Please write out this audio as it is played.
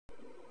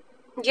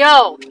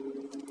Yo,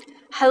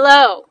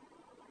 hello,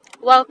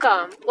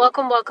 welcome. I've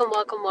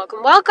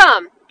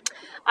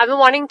been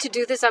wanting to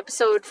do this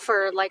episode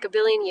for like a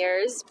billion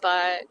years,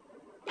 but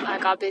I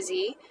got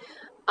busy.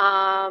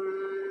 I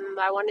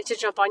wanted to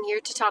jump on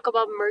here to talk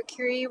about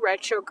Mercury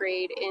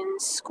retrograde in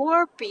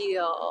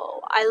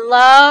Scorpio. I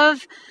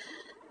love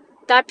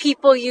that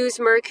people use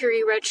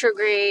Mercury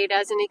retrograde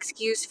as an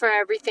excuse for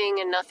everything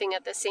and nothing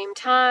at the same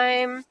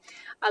time.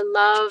 I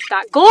love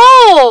that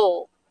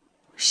goal.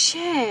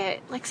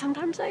 Shit, like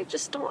sometimes I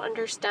just don't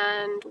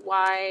understand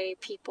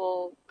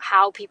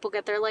how people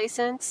get their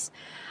license,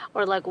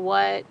 or like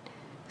what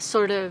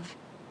sort of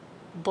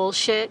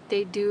bullshit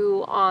they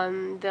do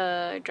on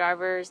the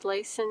driver's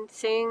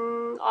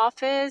licensing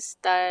office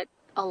that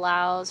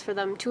allows for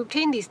them to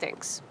obtain these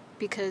things,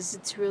 because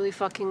it's really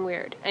fucking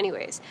weird.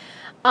 Anyways,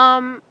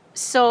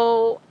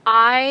 so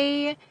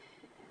I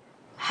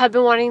have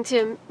been wanting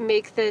to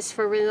make this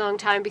for a really long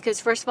time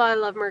because first of all I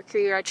love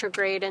Mercury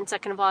retrograde, and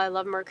second of all I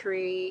love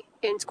Mercury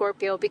in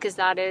Scorpio because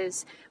that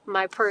is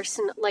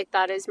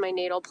that is my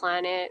natal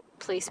planet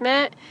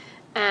placement.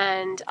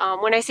 And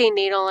when I say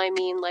natal, I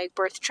mean like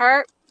birth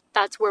chart.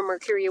 That's where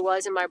Mercury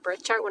was in my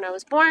birth chart when I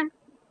was born,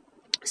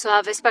 so I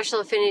have a special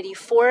affinity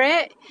for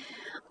it.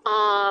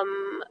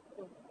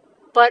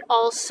 But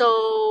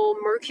also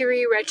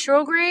Mercury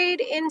retrograde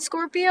in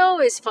Scorpio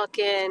is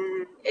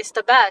it's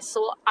the best.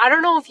 So I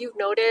don't know if you've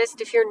noticed.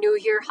 If you're new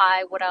here,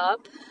 hi, what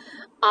up?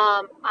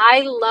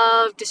 I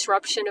love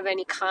disruption of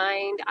any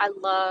kind. I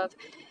love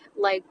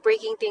like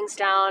breaking things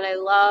down. I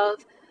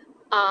love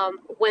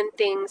when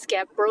things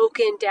get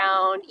broken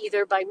down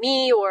either by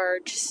me or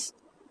just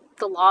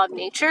the law of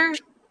nature.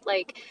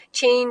 Like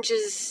change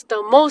is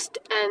the most,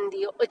 and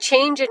the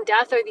change and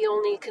death are the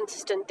only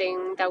consistent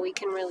thing that we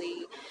can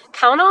really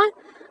count on.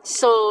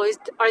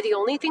 Are the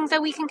only things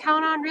that we can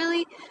count on,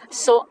 really.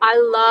 So I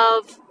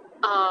love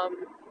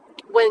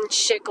when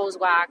shit goes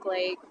whack,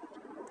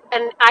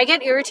 and I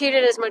get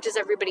irritated as much as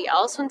everybody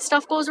else when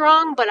stuff goes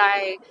wrong, but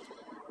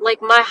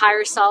my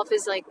higher self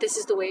is like, this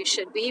is the way it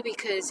should be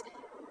because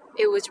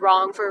it was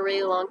wrong for a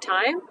really long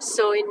time,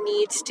 so it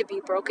needs to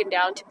be broken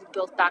down to be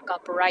built back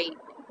up right.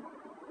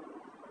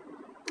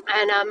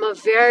 And I'm a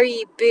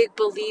very big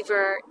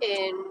believer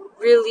in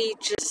really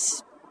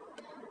just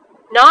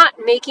not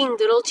making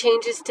little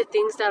changes to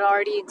things that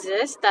already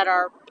exist that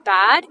are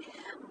bad,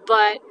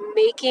 but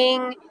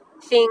making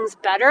things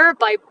better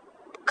by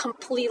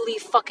completely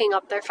fucking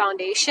up their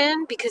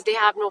foundation because they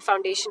have no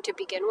foundation to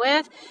begin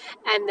with,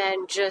 and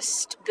then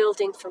just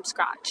building from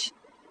scratch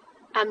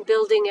and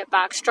building it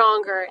back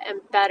stronger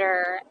and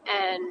better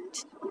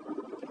and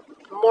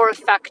more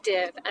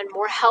effective and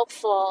more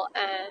helpful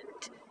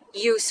and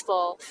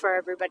useful for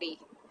everybody.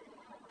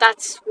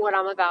 That's what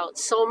I'm about.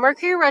 So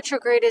Mercury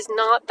retrograde is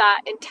not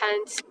that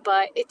intense,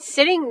 but it's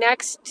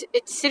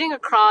sitting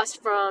across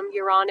from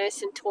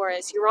Uranus and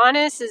Taurus.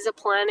 Uranus is a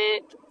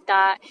planet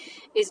that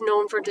is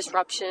known for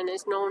disruption,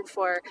 is known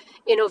for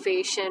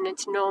innovation.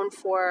 It's known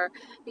for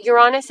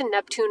Uranus and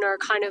Neptune are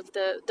kind of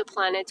the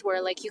planets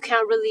where like you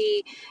can't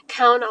really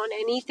count on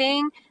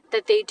anything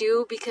that they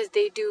do because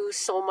they do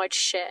so much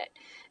shit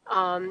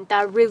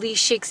that really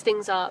shakes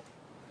things up.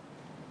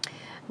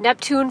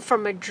 Neptune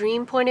from a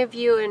dream point of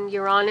view, and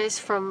Uranus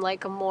from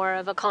like a more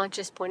of a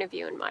conscious point of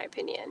view, in my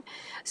opinion.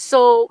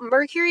 So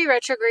Mercury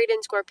retrograde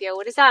in Scorpio,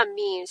 what does that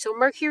mean? So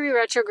Mercury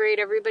retrograde,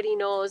 everybody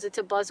knows it's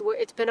a buzzword.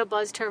 It's been a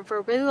buzz term for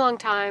a really long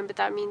time, but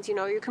that means,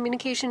 your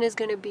communication is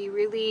going to be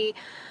really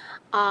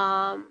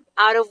out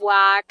of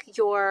whack.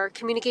 Your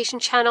communication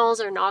channels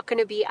are not going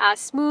to be as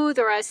smooth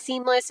or as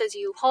seamless as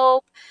you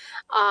hope.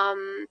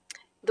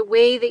 The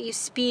way that you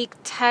speak,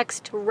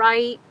 text,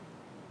 write,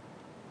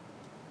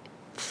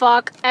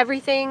 fuck,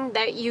 everything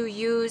that you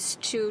use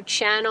to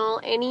channel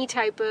any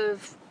type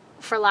of,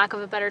 for lack of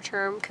a better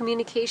term,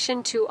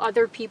 communication to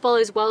other people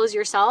as well as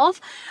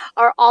yourself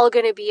are all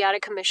going to be out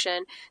of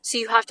commission. So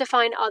you have to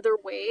find other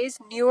ways,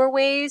 newer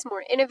ways,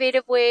 more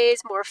innovative ways,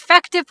 more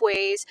effective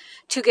ways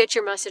to get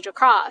your message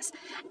across.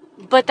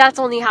 But that's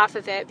only half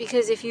of it,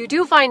 because if you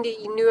do find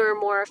newer,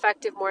 more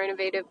effective, more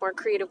innovative, more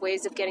creative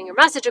ways of getting your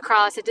message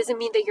across, it doesn't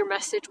mean that your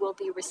message will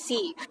be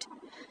received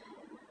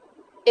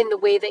in the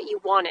way that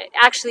you want it.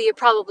 Actually, it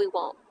probably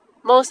won't.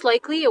 Most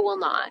likely it will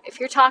not.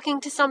 If you're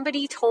talking to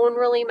somebody, tone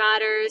really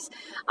matters.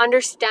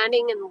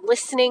 Understanding and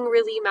listening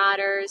really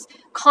matters.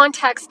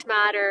 Context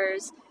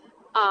matters.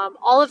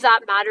 All of that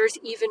matters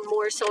even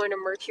more so in a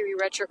Mercury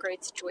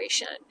retrograde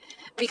situation,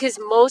 because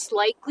most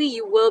likely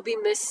you will be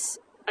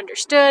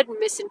misunderstood,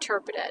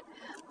 misinterpreted.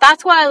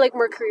 That's why I like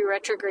Mercury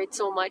retrograde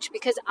so much,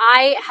 because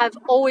I have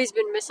always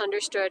been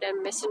misunderstood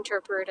and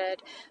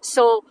misinterpreted.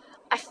 So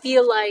I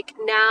feel like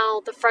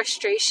now the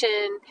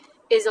frustration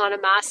is on a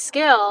mass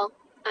scale,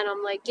 and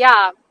I'm like,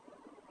 yeah,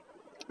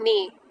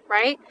 me,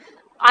 right?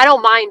 I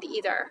don't mind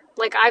either.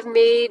 Like, I've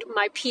made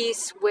my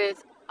peace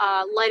with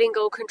letting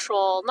go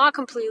control, not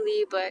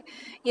completely, but,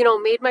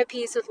 made my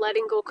peace with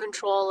letting go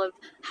control of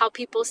how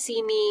people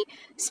see me,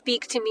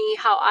 speak to me,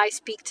 how I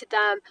speak to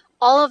them.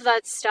 All of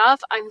that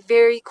stuff, I'm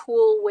very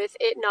cool with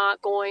it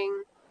not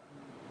going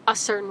a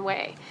certain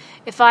way.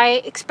 If I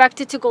expect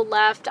it to go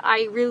left,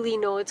 I really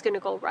know it's going to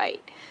go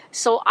right.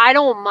 So I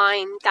don't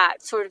mind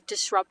that sort of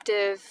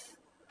disruptive,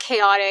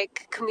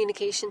 chaotic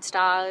communication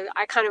style.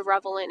 I kind of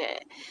revel in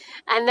it.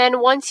 And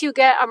then once you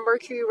get a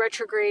Mercury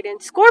retrograde in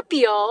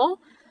Scorpio,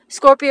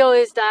 Scorpio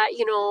is that,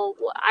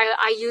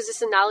 I use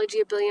this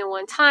analogy a billion and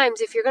one times.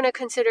 If you're going to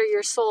consider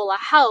your soul a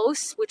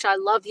house, which I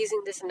love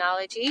using this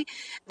analogy,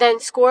 then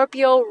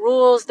Scorpio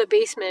rules the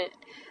basement.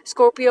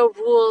 Scorpio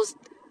rules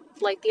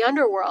like the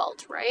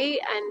underworld, right?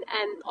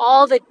 And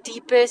all the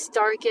deepest,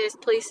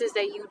 darkest places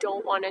that you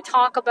don't want to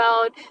talk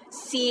about,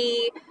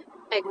 see,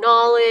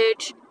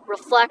 acknowledge,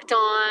 reflect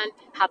on,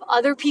 have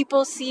other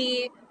people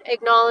see,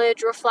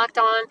 acknowledge, reflect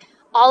on,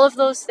 all of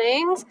those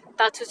things,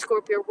 that's what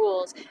Scorpio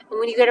rules. And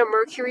when you get a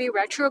Mercury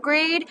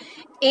retrograde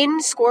in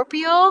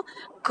Scorpio,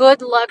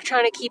 good luck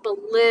trying to keep a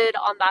lid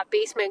on that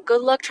basement.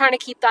 Good luck trying to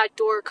keep that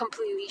door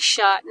completely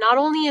shut. Not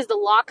only is the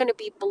lock going to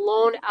be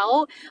blown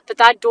out, but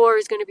that door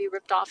is going to be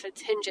ripped off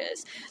its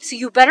hinges. So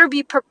you better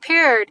be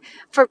prepared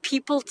for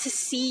people to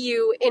see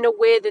you in a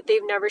way that they've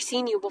never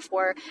seen you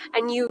before.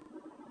 And you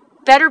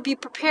better be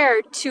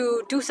prepared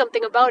to do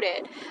something about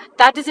it.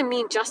 That doesn't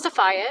mean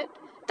justify it.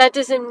 That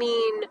doesn't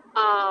mean,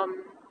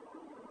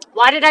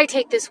 why did I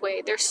take this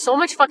way? There's so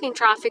much fucking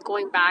traffic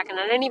going back and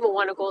I didn't even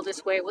want to go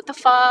this way. What the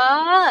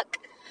fuck?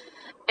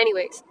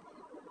 Anyways,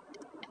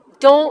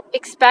 don't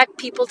expect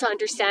people to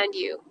understand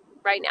you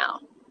right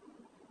now.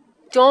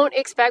 Don't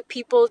expect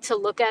people to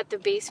look at the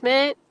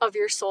basement of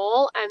your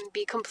soul and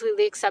be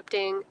completely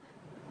accepting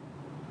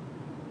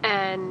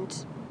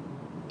and,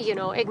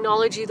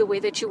 acknowledge you the way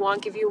that you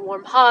want, give you a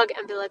warm hug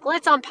and be like,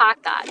 let's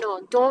unpack that. No,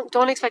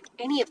 don't expect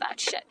any of that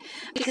shit,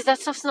 because that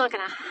stuff's not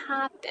going to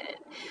happen.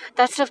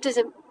 That stuff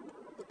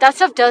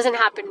doesn't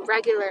happen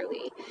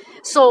regularly.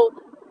 So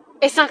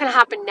it's not going to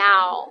happen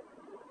now.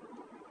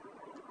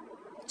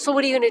 So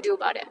what are you going to do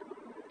about it?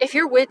 If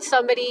you're with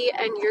somebody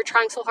and you're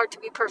trying so hard to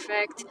be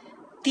perfect,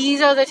 these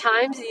are the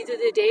times, these are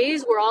the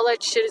days where all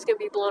that shit is going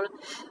to be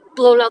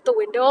blown out the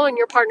window and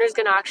your partner's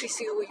going to actually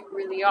see who you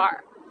really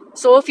are.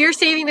 So if you're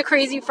saving the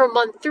crazy for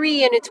month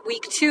 3 and it's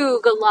week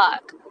 2, good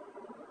luck.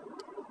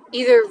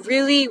 Either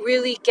really,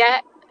 really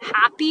get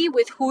happy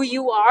with who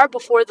you are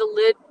before the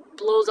lid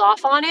blows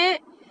off on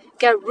it,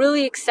 get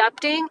really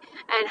accepting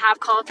and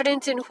have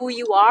confidence in who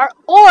you are,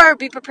 or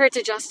be prepared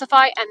to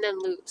justify and then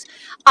lose.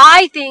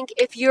 I think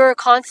if you're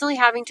constantly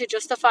having to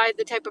justify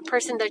the type of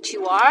person that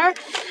you are,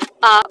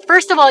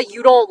 first of all,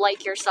 you don't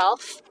like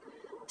yourself.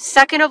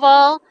 Second of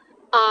all,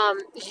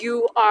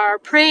 you are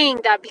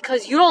praying that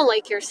because you don't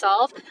like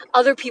yourself,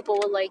 other people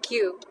will like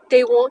you.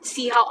 They won't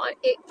see how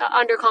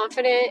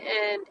underconfident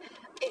and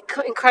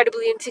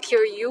incredibly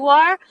insecure you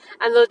are,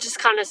 and they'll just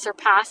kind of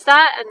surpass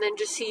that and then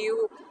just see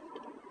you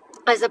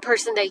as a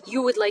person that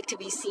you would like to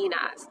be seen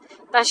as.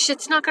 That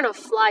shit's not gonna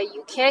fly.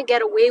 You can't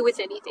get away with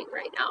anything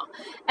right now.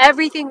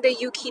 Everything that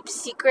you keep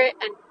secret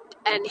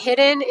and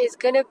hidden is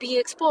gonna be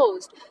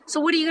exposed. So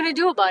what are you gonna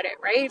do about it,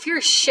 right? If you're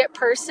a shit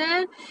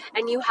person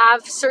and you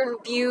have certain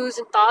views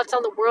and thoughts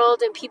on the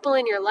world and people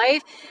in your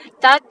life,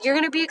 that you're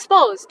gonna be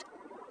exposed.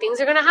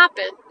 Things are gonna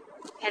happen.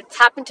 It's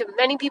happened to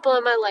many people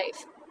in my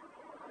life.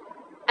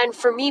 And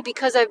for me,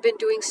 because I've been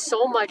doing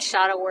so much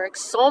shadow work,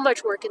 so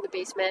much work in the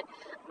basement,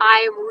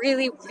 I am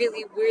really,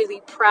 really,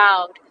 really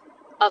proud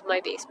of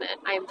my basement.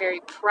 I am very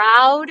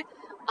proud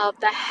of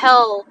the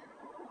hell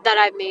that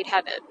I've made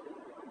heaven.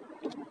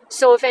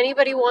 So if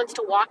anybody wants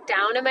to walk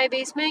down in my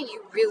basement,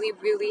 you really,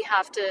 really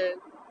have to,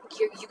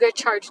 you get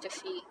charged a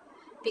fee.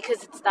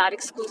 Because it's that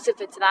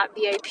exclusive, it's that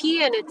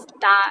VIP, and it's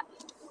that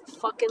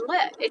fucking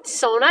lit. It's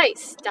so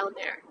nice down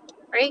there,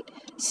 right?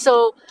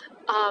 So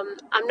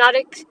I'm not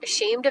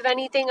ashamed of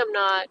anything. I'm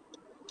not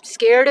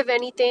scared of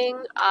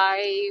anything.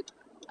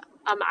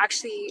 I'm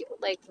actually,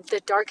 like,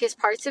 the darkest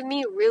parts of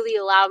me really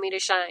allow me to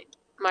shine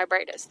my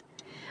brightest.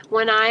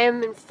 When I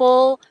am in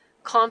full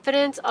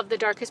confidence of the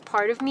darkest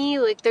part of me,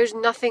 like, there's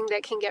nothing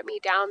that can get me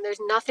down. There's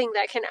nothing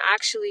that can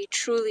actually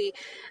truly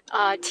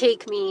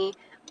take me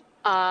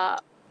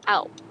out.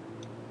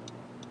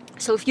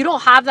 So if you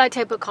don't have that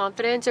type of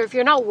confidence, or if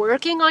you're not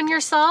working on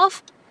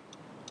yourself,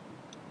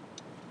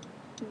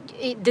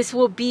 this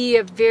will be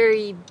a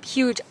very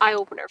huge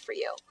eye-opener for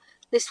you.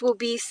 This will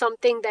be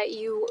something that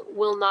you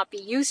will not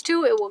be used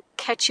to. It will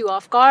catch you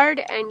off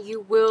guard and you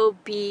will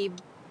be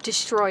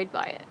destroyed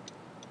by it.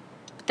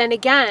 But then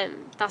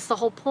again, that's the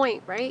whole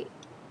point, right?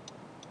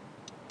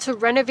 To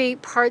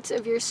renovate parts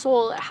of your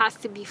soul, it has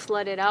to be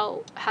flooded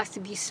out. It has to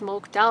be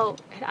smoked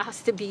out. It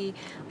has to be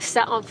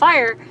set on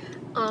fire,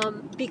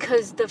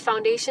 because the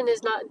foundation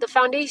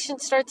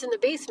starts in the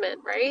basement,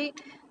 right?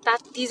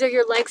 These are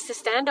your legs to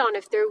stand on.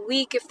 If they're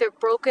weak, if they're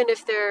broken,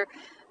 if they're,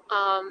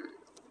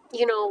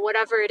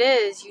 whatever it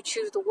is, you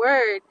choose the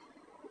word,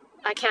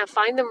 I can't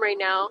find them right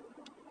now,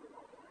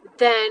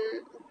 then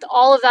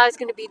all of that is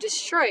going to be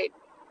destroyed.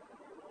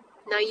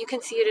 Now you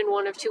can see it in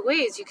one of two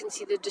ways. You can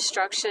see the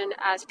destruction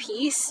as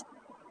peace,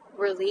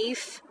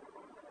 relief,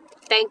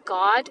 thank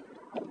God,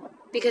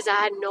 because I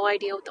had no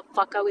idea what the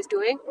fuck I was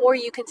doing. Or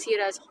you can see it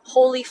as,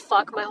 holy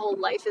fuck, my whole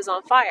life is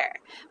on fire.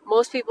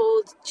 Most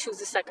people choose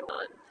the second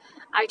one.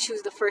 I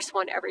choose the first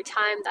one every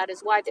time. That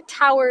is why the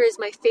Tower is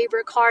my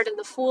favorite card and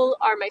the Fool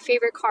are my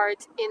favorite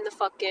cards in the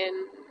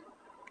fucking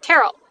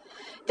tarot.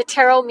 The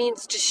Tarot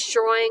means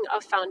destroying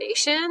of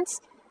foundations,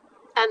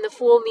 and the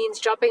Fool means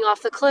jumping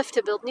off the cliff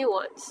to build new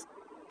ones.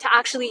 To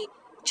actually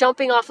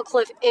jumping off a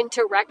cliff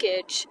into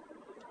wreckage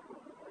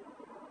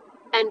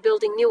and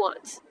building new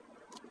ones.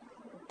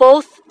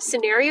 Both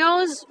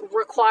scenarios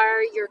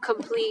require your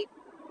complete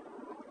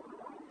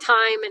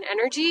time and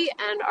energy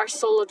and are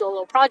solo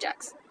dolo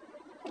projects.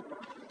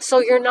 So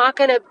you're not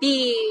going to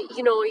be,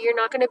 you're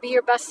not going to be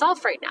your best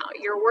self right now.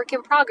 You're a work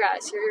in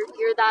progress.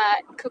 You're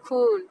that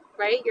cocoon,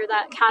 right? You're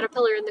that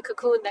caterpillar in the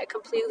cocoon that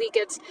completely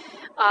gets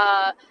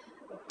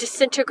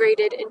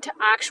disintegrated into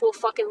actual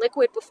fucking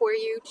liquid before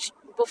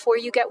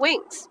you get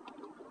wings.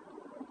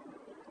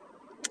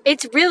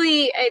 It's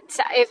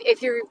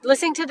if you're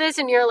listening to this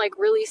and you're like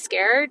really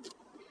scared,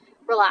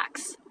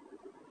 relax.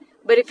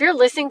 But if you're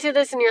listening to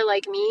this and you're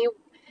like me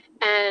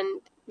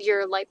and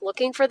you're like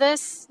looking for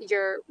this,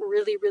 you're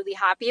really, really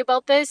happy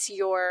about this,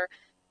 you're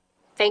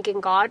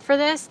thanking God for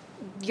this,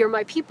 you're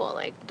my people.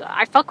 Like,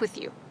 I fuck with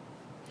you.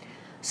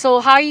 So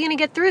how are you going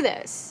to get through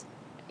this?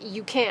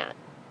 You can't.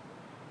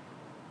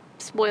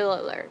 Spoiler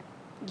alert.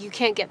 You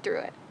can't get through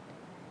it.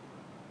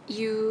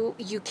 You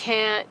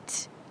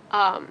can't,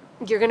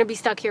 you're going to be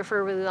stuck here for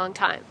a really long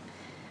time.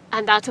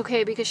 And that's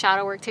okay because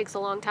shadow work takes a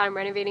long time.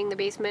 Renovating the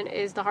basement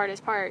is the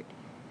hardest part.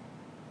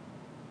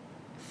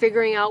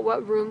 Figuring out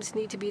what rooms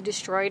need to be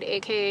destroyed,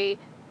 aka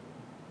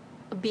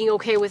being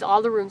okay with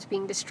all the rooms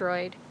being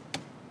destroyed,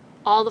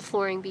 all the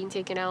flooring being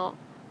taken out,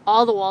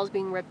 all the walls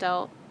being ripped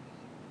out,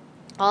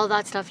 all of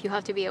that stuff you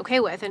have to be okay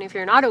with. And if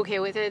you're not okay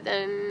with it,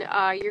 then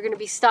you're going to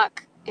be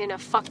stuck in a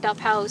fucked up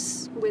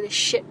house with a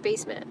shit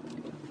basement.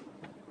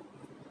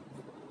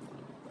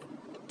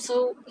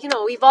 So,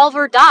 evolve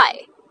or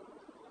die.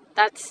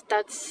 That's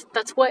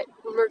what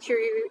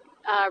Mercury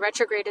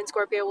retrograde in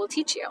Scorpio will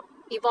teach you.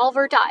 Evolve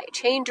or die.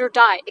 Change or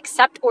die.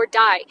 Accept or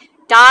die.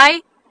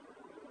 Die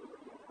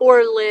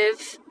or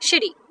live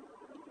shitty.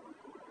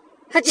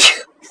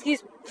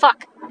 Excuse me.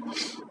 Fuck.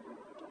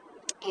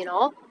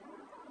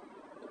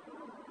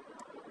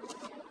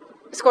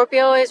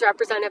 Scorpio is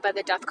represented by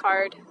the Death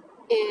card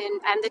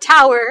and the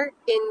Tower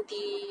in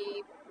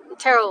the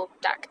tarot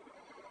deck.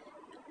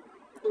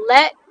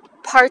 Let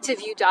parts of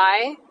you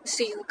die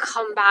so you can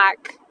come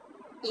back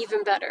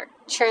even better,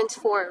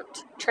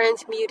 transformed,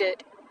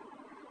 transmuted,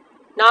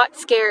 not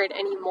scared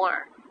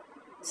anymore.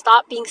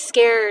 Stop being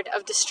scared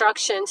of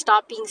destruction.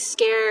 Stop being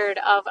scared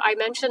of, I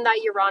mentioned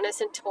that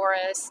Uranus and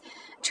Taurus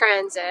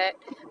transit.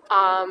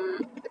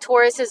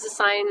 Taurus is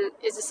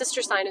a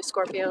sister sign of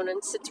Scorpio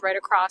and sits right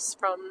across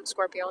from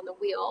Scorpio on the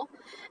wheel.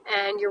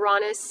 And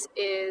Uranus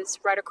is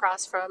right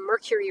across from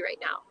Mercury right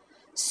now.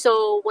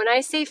 So when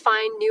I say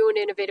find new and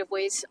innovative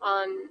ways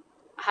on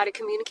how to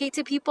communicate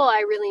to people, I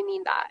really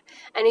mean that.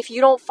 And if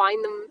you don't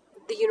find them,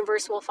 the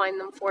universe will find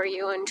them for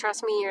you. And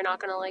trust me, you're not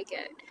going to like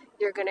it.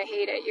 You're going to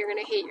hate it. You're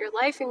going to hate your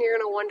life and you're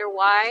going to wonder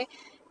why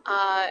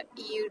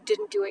you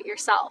didn't do it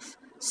yourself.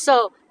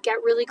 So get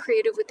really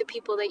creative with the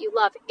people that you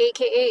love,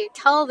 aka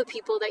tell the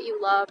people that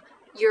you love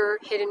your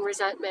hidden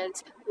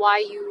resentments, why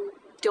you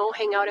don't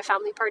hang out at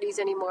family parties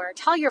anymore.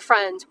 Tell your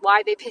friends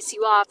why they piss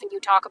you off and you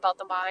talk about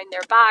them behind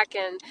their back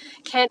and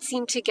can't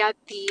seem to get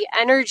the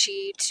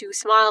energy to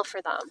smile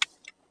for them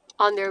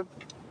on their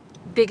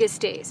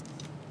biggest days.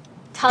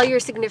 Tell your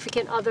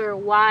significant other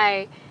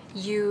why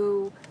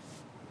you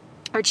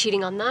are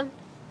cheating on them.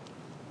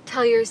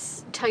 Tell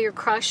your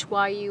crush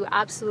why you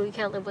absolutely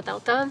can't live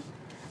without them.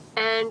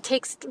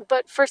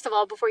 But first of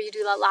all, before you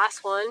do that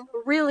last one,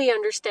 really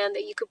understand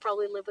that you could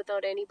probably live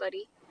without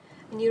anybody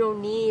and you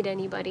don't need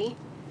anybody.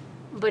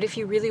 But if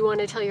you really want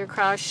to tell your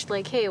crush,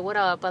 like, hey, what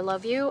up? I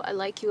love you. I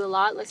like you a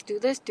lot. Let's do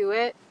this. Do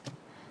it.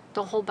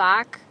 Don't hold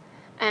back.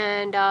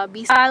 And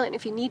be silent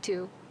if you need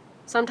to.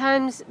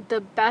 Sometimes the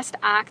best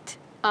act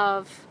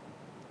of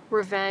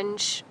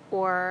revenge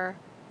or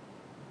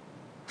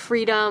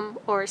freedom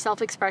or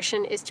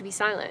self-expression is to be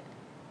silent.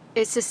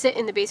 It's to sit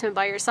in the basement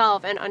by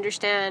yourself and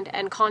understand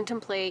and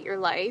contemplate your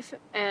life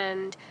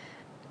and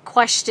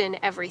question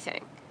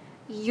everything.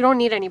 You don't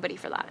need anybody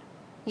for that.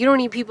 You don't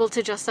need people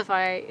to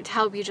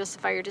help you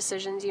justify your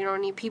decisions. You don't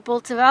need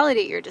people to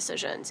validate your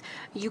decisions.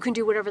 You can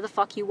do whatever the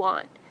fuck you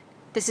want.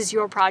 This is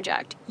your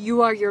project.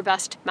 You are your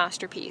best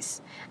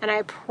masterpiece. And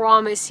I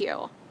promise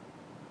you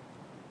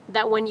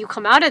that when you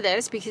come out of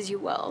this, because you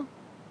will,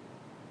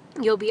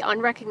 you'll be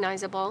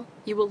unrecognizable.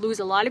 You will lose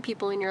a lot of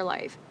people in your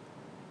life.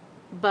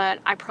 But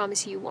I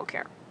promise you won't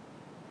care.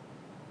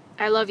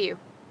 I love you.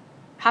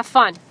 Have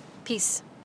fun. Peace.